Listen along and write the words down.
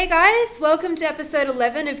Hey guys, welcome to episode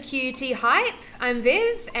 11 of QUT Hype. I'm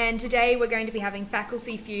Viv, and today we're going to be having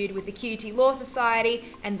Faculty Feud with the QUT Law Society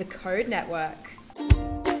and the Code Network.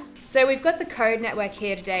 So we've got the Code Network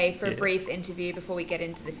here today for a brief interview before we get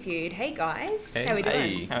into the feud. Hey guys, how are we doing?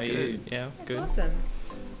 Hey, how are you? Yeah, good. That's awesome.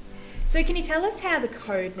 So can you tell us how the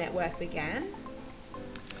Code Network began?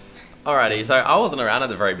 Alrighty, so I wasn't around at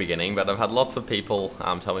the very beginning, but I've had lots of people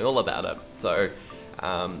tell me all about it. So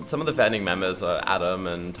some of the founding members are Adam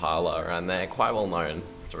and Tyler, and they're quite well known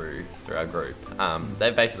through our group. They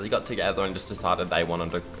basically got together and just decided they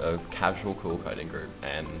wanted a casual, cool coding group,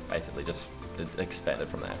 and basically just expanded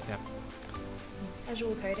from there. Yeah.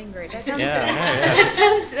 Casual coding group. That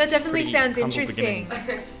sounds. That definitely Pretty sounds humble interesting.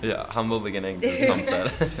 Yeah, humble beginnings, as Tom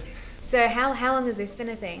said. So how long has this been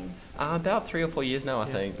a thing? About 3 or 4 years now, I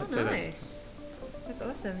think. Oh, nice. That's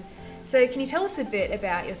awesome. So can you tell us a bit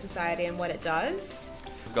about your society and what it does?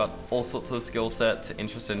 We've got all sorts of skill sets,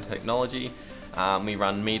 interested in technology. We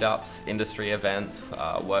run meetups, industry events,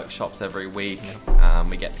 workshops every week.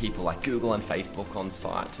 We get people like Google and Facebook on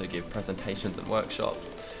site to give presentations and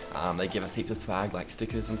workshops. They give us heaps of swag like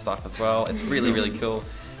stickers and stuff as well. It's really, really cool.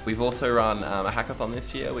 We've also run a hackathon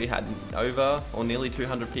this year. We had nearly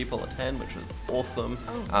 200 people attend, which was awesome.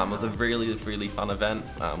 Oh, wow. It was a really, really fun event.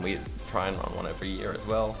 We try and run one every year as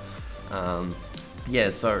well.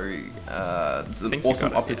 It's an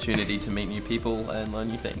awesome opportunity to meet new people and learn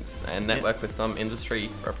new things and network with some industry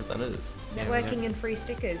representatives. Networking and free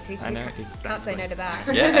stickers. Who can't say no to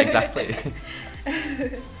that? Yeah, exactly.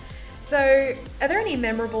 So, are there any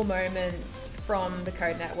memorable moments from the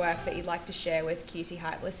Code Network that you'd like to share with QT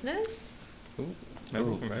Hype listeners?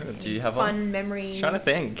 Memorable moments. Do you have Fun one? memories? Trying to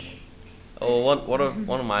think. Oh, one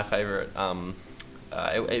of my favourite.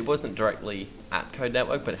 It wasn't directly at Code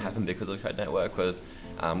Network, but it happened because of Code Network. Was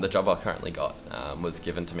the job I currently got was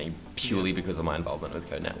given to me purely because of my involvement with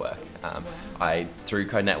Code Network. Through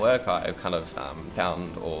Code Network, I kind of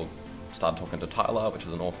found or started talking to Tyler, which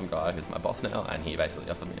is an awesome guy who's my boss now, and he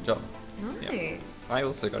basically offered me a job. Nice. I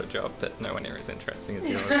also got a job, but nowhere near as interesting as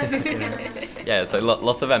yours. Yeah, so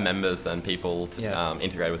lots of our members and people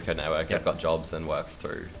integrated with Code Network have got jobs and work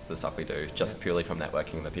through the stuff we do, just purely from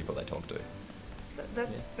networking the people they talk to.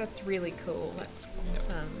 That's really cool. That's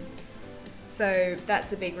awesome. So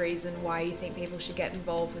that's a big reason why you think people should get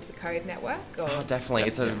involved with the Code Network? Or? Oh, definitely.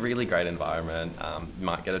 It's a really great environment. You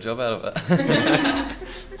might get a job out of it.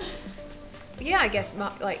 Yeah, I guess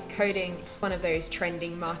coding, one of those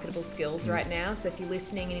trending marketable skills right now. So if you're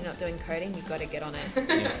listening and you're not doing coding, you've got to get on it.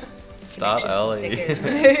 Yeah. Start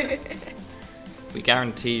early. We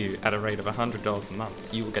guarantee you, at a rate of $100 a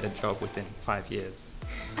month, you will get a job within 5 years.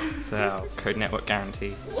 It's our Code Network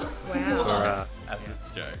guarantee. Wow. That's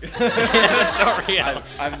just a joke. That's not real.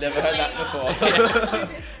 I've never heard that before.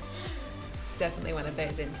 Definitely one of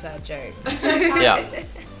those inside jokes. Yeah.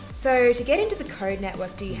 So to get into the Code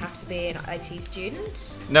Network, do you have to be an IT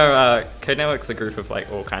student? No, Code Network's a group of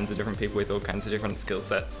all kinds of different people with all kinds of different skill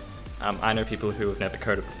sets. I know people who have never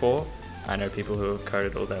coded before. I know people who have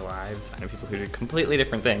coded all their lives. I know people who do completely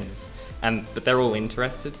different things. But they're all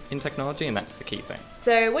interested in technology, and that's the key thing.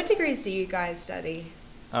 So what degrees do you guys study?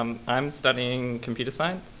 I'm studying computer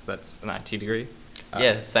science. That's an IT degree.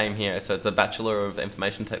 Yeah, same here. So it's a Bachelor of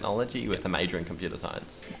Information Technology with a major in Computer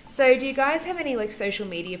Science. So do you guys have any social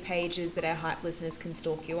media pages that our Hype listeners can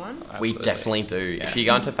stalk you on? We definitely do. Yeah. If you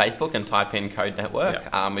go onto Facebook and type in Code Network,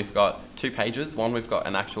 we've got 2 pages. One, we've got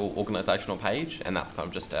an actual organisational page, and that's kind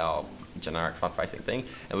of just our generic front-facing thing.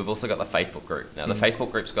 And we've also got the Facebook group. Now, the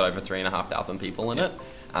Facebook group's got over 3,500 people in it.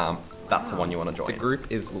 That's the one you want to join. The group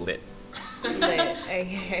is lit. Lit,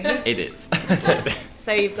 okay. It is.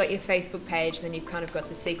 So you've got your Facebook page, then you've kind of got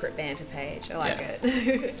the secret banter page. I like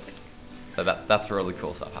it. So that's where all the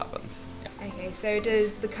cool stuff happens. Yeah. Okay, so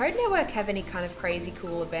does the Code Network have any kind of crazy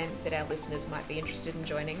cool events that our listeners might be interested in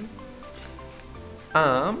joining?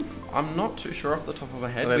 I'm not too sure off the top of my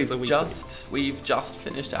head. Well, we've just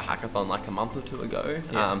finished our hackathon like a month or 2 ago,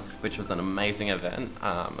 which was an amazing event.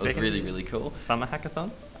 It was really, really cool. Summer hackathon?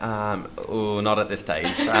 Not at this stage.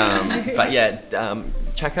 But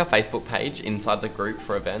check our Facebook page inside the group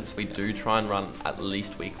for events. We do try and run at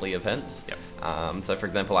least weekly events. Yep. So for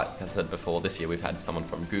example, like I said before, this year we've had someone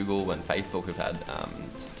from Google and Facebook. We've had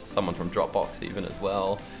someone from Dropbox even as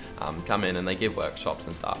well. Come in and they give workshops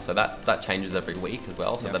and stuff. So that changes every week as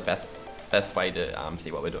well. So the best way to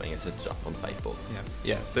see what we're doing is to jump on Facebook.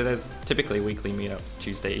 Yeah. So there's typically weekly meetups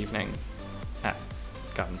Tuesday evening at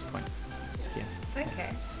Gardens Point. Yeah. Okay.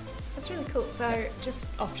 That's really cool. So, just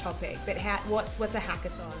off topic, but what's a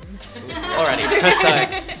hackathon?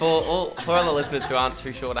 Alrighty. So for all the listeners who aren't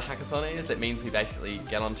too sure what a hackathon is, it means we basically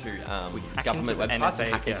get onto government websites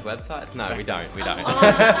and hack into websites. No, we don't. We don't.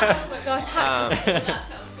 Oh my god.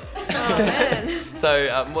 Oh man.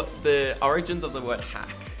 So what the origins of the word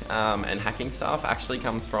hack and hacking stuff actually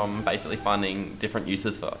comes from basically finding different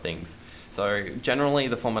uses for things. So generally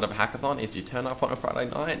the format of a hackathon is you turn up on a Friday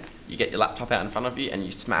night, you get your laptop out in front of you and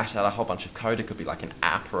you smash out a whole bunch of code. It could be like an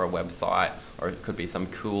app or a website, or it could be some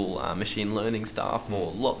cool machine learning stuff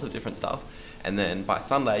or lots of different stuff. And then by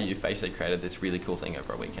Sunday you've basically created this really cool thing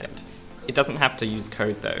over a weekend. It doesn't have to use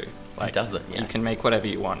code though. It doesn't, yes. You can make whatever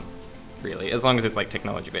you want, really, as long as it's like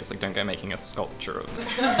technology based. Like, don't go making a sculpture of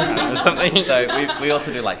something. So we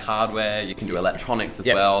also do like hardware. You can do electronics as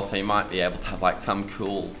well. So you might be able to have like some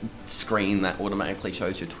cool screen that automatically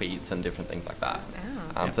shows your tweets and different things like that.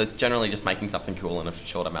 Wow. So it's generally just making something cool in a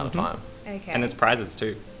short amount of time. Okay. And there's prizes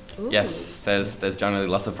too. Ooh. Yes, there's generally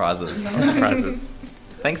lots of prizes. Lots of prizes.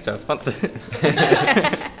 Thanks to our sponsor.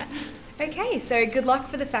 Okay, so good luck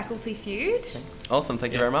for the Faculty Feud. Thanks. Awesome,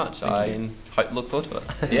 thank you very much. I look forward to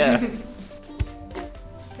it. Yeah.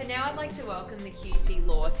 So now I'd like to welcome the QUT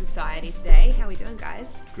Law Society today. How are we doing,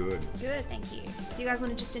 guys? Good. Good, thank you. Do you guys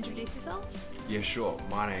want to just introduce yourselves? Yeah, sure.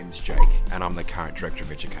 My name's Jake, and I'm the current Director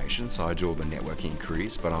of Education, so I do all the networking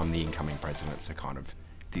careers, but I'm the incoming president, so kind of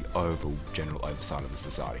the general oversight of the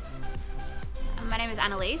society. My name is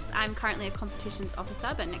Annalise. I'm currently a competitions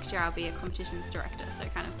officer, but next year I'll be a competitions director, so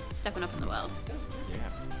kind of stepping up in the world. Yeah.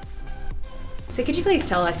 So could you please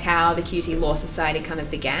tell us how the QUT Law Society kind of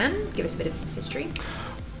began? Give us a bit of history.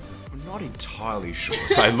 I'm not entirely sure.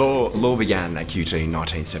 So law began at QUT in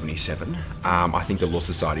 1977. I think the Law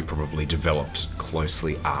Society probably developed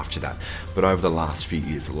closely after that. But over the last few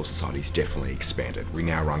years, the Law Society's definitely expanded. We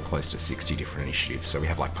now run close to 60 different initiatives. So we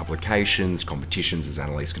have like publications, competitions, as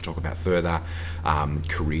Annalise can talk about further,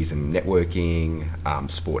 careers and networking,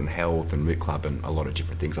 sport and health, and Moot Club, and a lot of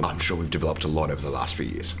different things. I'm sure we've developed a lot over the last few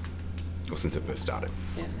years, or since it first started.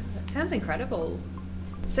 Yeah, that sounds incredible.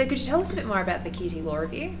 So could you tell us a bit more about the QUT Law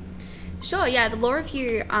Review? Sure, yeah, the law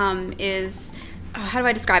review is, how do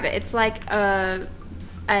I describe it? It's like a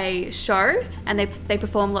show, and they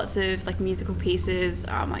perform lots of like musical pieces,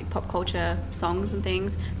 like pop culture songs and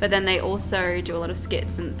things, but then they also do a lot of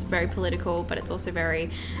skits, and it's very political, but it's also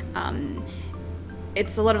very,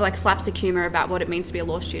 it's a lot of like slapstick humour about what it means to be a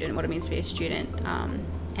law student, what it means to be a student,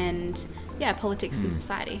 and yeah, politics and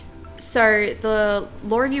society. So the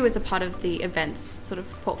law review is a part of the events sort of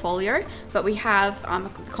portfolio, but we have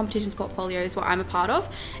the competitions portfolio is what I'm a part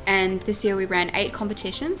of, and this year we ran 8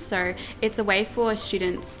 competitions. So it's a way for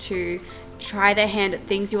students to try their hand at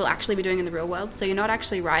things you will actually be doing in the real world. So you're not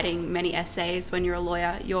actually writing many essays when you're a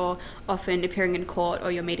lawyer. You're often appearing in court, or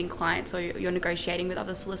you're meeting clients, or you're negotiating with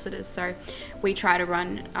other solicitors. So we try to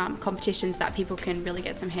run competitions that people can really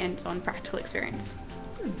get some hands-on practical experience.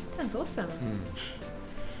 Sounds awesome.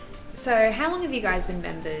 So how long have you guys been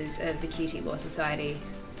members of the QUT Law Society?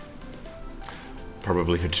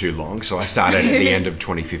 Probably for too long. So I started at the end of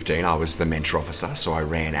 2015. I was the mentor officer, so I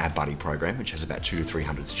ran our buddy program, which has about 200 to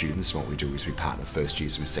 300 students. And what we do is we partner first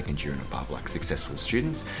years with second year and above, like successful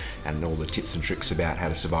students, and all the tips and tricks about how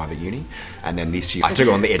to survive at uni. And then this year I took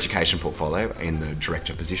on the education portfolio in the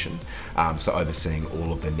director position, so overseeing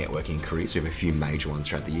all of the networking careers. We have a few major ones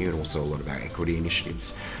throughout the year, and also a lot of our equity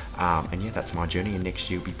initiatives. And yeah, that's my journey, and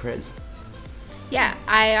next year will be Prez. Yeah,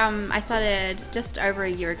 I started just over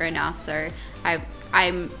a year ago now, so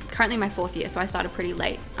I'm currently in my 4th year, so I started pretty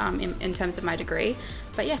late in terms of my degree.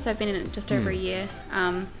 But yeah, so I've been in it just over a year.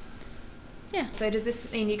 Yeah. So does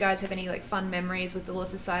this mean you guys have any like fun memories with the Law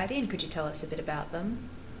Society, and could you tell us a bit about them?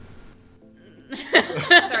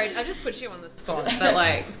 Sorry, I just put you on the spot, but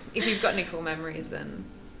like if you've got any cool memories, then...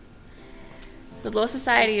 The Law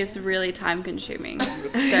Society is really time consuming.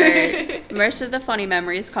 So most of the funny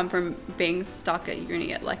memories come from being stuck at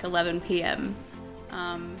uni at like 11 p.m.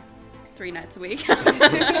 3 nights a week. Oh, I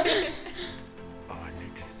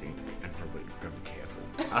need to think and probably be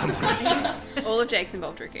careful. All of Jake's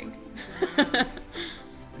involved drinking.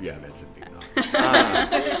 Yeah, that's a big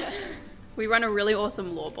night. We run a really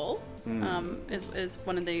awesome law ball, is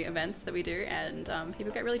one of the events that we do, and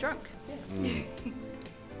people get really drunk.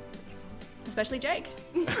 Especially Jake.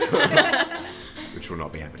 Which will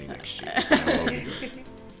not be happening next year. So that will be good.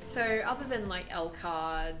 So other than like L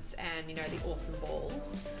cards and, you know, the awesome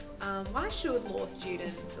balls, why should law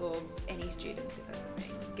students, or any students if that's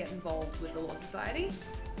something, get involved with the Law Society?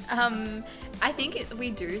 I think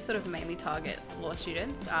we do sort of mainly target law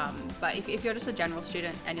students, but if you're just a general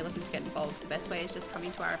student and you're looking to get involved, the best way is just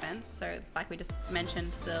coming to our events. So like we just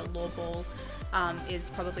mentioned, the law ball is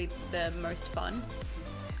probably the most fun.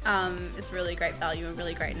 It's really great value and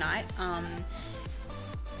really great night.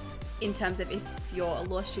 In terms of if you're a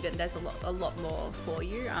law student, there's a lot more for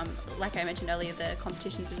you. Like I mentioned earlier, the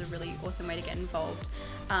competitions is a really awesome way to get involved.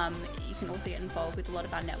 You can also get involved with a lot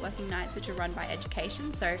of our networking nights, which are run by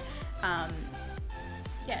education. So,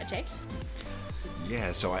 yeah, Jake?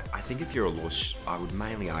 Yeah, so I think if you're a I would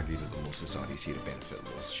mainly argue that the Law Society is here to benefit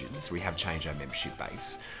law students. We have changed our membership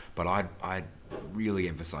base, but I'd really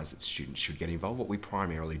emphasise that students should get involved. What we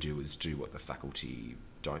primarily do is do what the faculty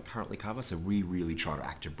don't currently cover, so we really try to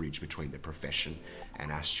act a bridge between the profession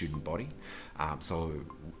and our student body. So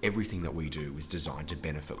everything that we do is designed to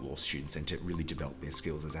benefit law students and to really develop their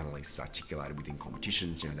skills as analysts articulated within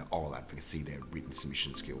competitions, their oral advocacy, their written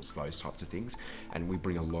submission skills, those types of things. And we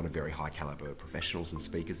bring a lot of very high caliber professionals and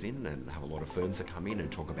speakers in, and have a lot of firms that come in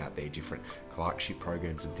and talk about their different clerkship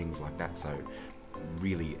programs and things like that. So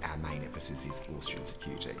really our main emphasis is law students at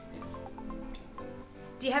QUT.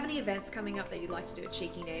 Do you have any events coming up that you'd like to do a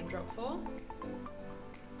cheeky name drop for?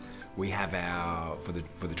 We have our, for the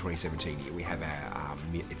 2017 year, we have our,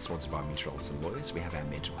 it's sponsored by Minstrels and Lawyers. We have our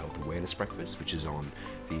Mental Health Awareness Breakfast, which is on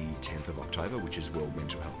the 10th of October, which is World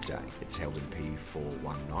Mental Health Day. It's held in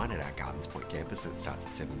P419 at our Gardens Point campus, and it starts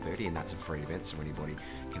at 7:30, and that's a free event, so anybody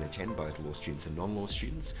can attend, both law students and non-law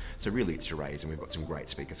students. So really it's to raise, and we've got some great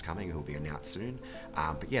speakers coming who will be announced soon.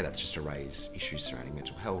 But yeah, that's just to raise issues surrounding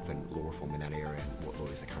mental health and law reform in that area and what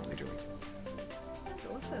lawyers are currently doing. That's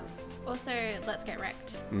awesome. Also, let's get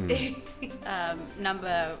wrecked.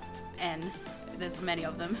 Number N. There's many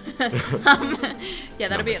of them. Yeah,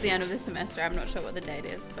 that'll be at the end of this semester. I'm not sure what the date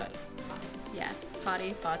is, but yeah,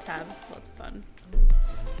 party, bar tab, lots of fun.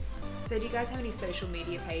 So do you guys have any social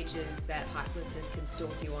media pages that Hype listeners can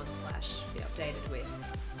stalk you on / be updated with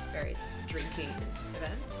various drinking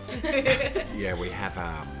events? Yeah, we have,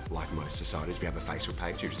 like most societies, we have a Facebook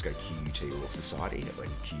page. You just go to QUT Law Society and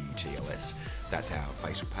QUTLS. That's our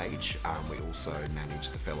Facebook page. We also manage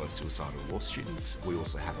the fellow suicidal law students. We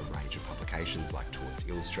also have a range of publications like Towards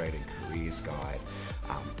Illustrated, Careers Guide,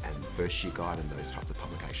 and First Year Guide, and those types of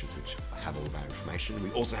publications which have all of our information.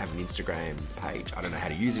 We also have an Instagram page. I don't know how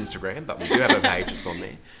to use Instagram, but we do have a page that's on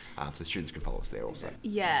there. So students can follow us there also.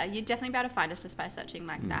 Yeah, you'd definitely be able to find us just by searching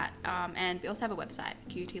like that. And we also have a website,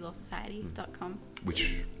 QUTLawSociety.com.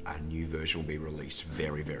 Which a new version will be released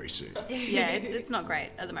very, very soon. Yeah, it's not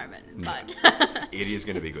great at the moment, but... It is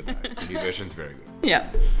going to be good though. The new version's very good. Yeah.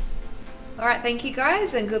 All right, thank you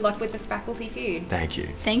guys, and good luck with the Faculty Feud. Thank you.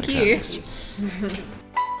 Thank Thanks you. for having us.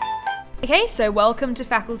 Okay, so welcome to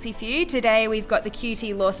Faculty Feud. Today we've got the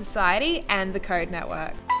QUT Law Society and the Code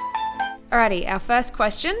Network. Alrighty, our first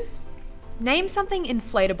question. Name something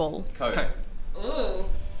inflatable. Code. Ooh,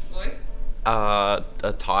 boys. A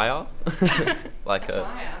tire. Like a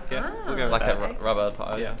Tire. Yeah, we'll go with like that. a rubber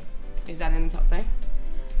tire. Yeah. Is that in the top thing?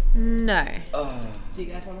 No. Do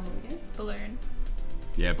you guys want to have a go? Balloon.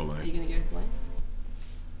 Yeah, Are balloon. you going to go with Blaine?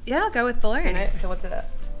 Yeah, I'll go with balloon. Okay, so what's it at?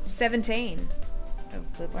 17. Oh,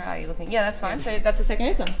 whoops. Where are you looking? Yeah, that's fine. So that's the second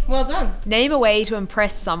answer. Well done. Name a way to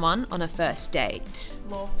impress someone on a first date.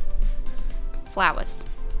 Law. Flowers.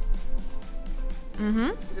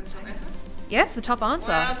 Is it the top answer? Yeah, it's the top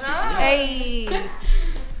answer. Well done. Hey.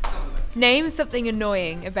 Name something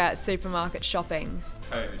annoying about supermarket shopping.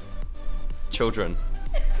 Code. Children.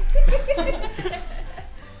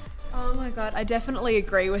 Oh my god, I definitely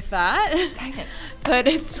agree with that. Dang it. But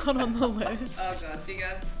it's not on the Oh list. god, do you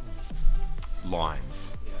guys?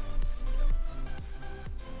 Lines.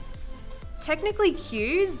 Technically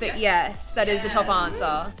cues, but yes, that is the top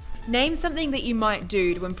answer. Name something that you might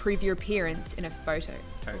do to improve your appearance in a photo.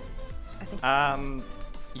 Code. I think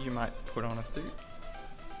You might put on a suit.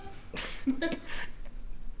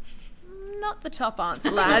 not the top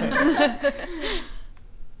answer, lads.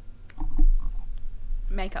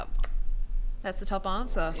 Makeup. That's the top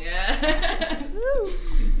answer. Yeah.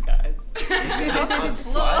 These guys.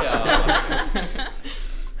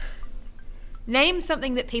 Name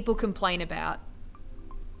something that people complain about.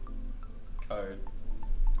 Code.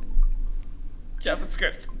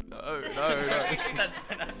 JavaScript. No. That's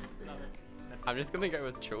I'm just gonna go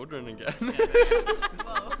with children again.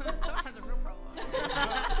 Whoa, someone has a real problem.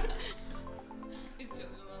 Is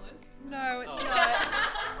children on the list? No, it's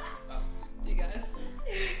not. Do you guys?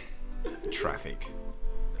 Traffic.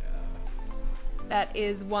 That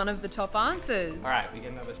is one of the top answers. All right, we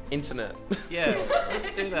get another. Internet. Yeah,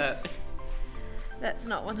 do that. That's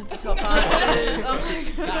not one of the top answers. Oh my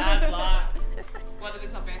god. Bad luck. What are the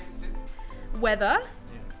top answers, Viv? Weather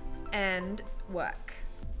Yeah. and work.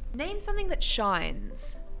 Name something that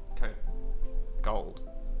shines. Coat. Gold.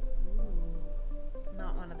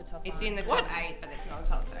 Not one of the top It's in the answers. top 8, but it's not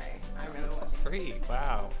top 3. I remember watching. 3.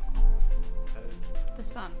 Wow. That is... The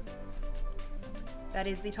sun. That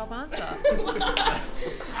is the top answer. Oh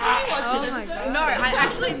my God. No, I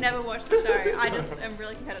actually never watched the show. I just am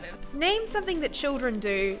really competitive. Name something that children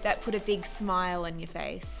do that put a big smile on your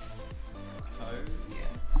face. Oh.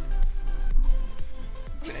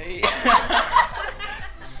 Gee. I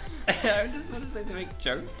just want to say to make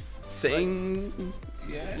jokes. Sing.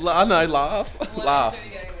 Yeah. Laugh. What Laugh. else are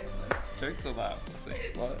you going with? Jokes or laugh? We'll see.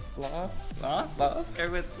 Laugh. Laugh? Laugh. Go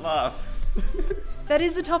with laugh. That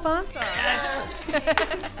is the top answer. Well Does done.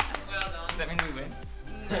 that mean we win?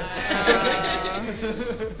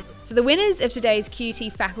 So the winners of today's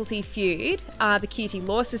QT Faculty Feud are the QT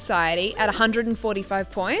Law Society at 145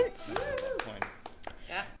 points, Points.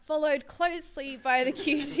 Yeah. followed closely by the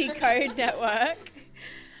QT Code Network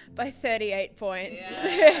by 38 points.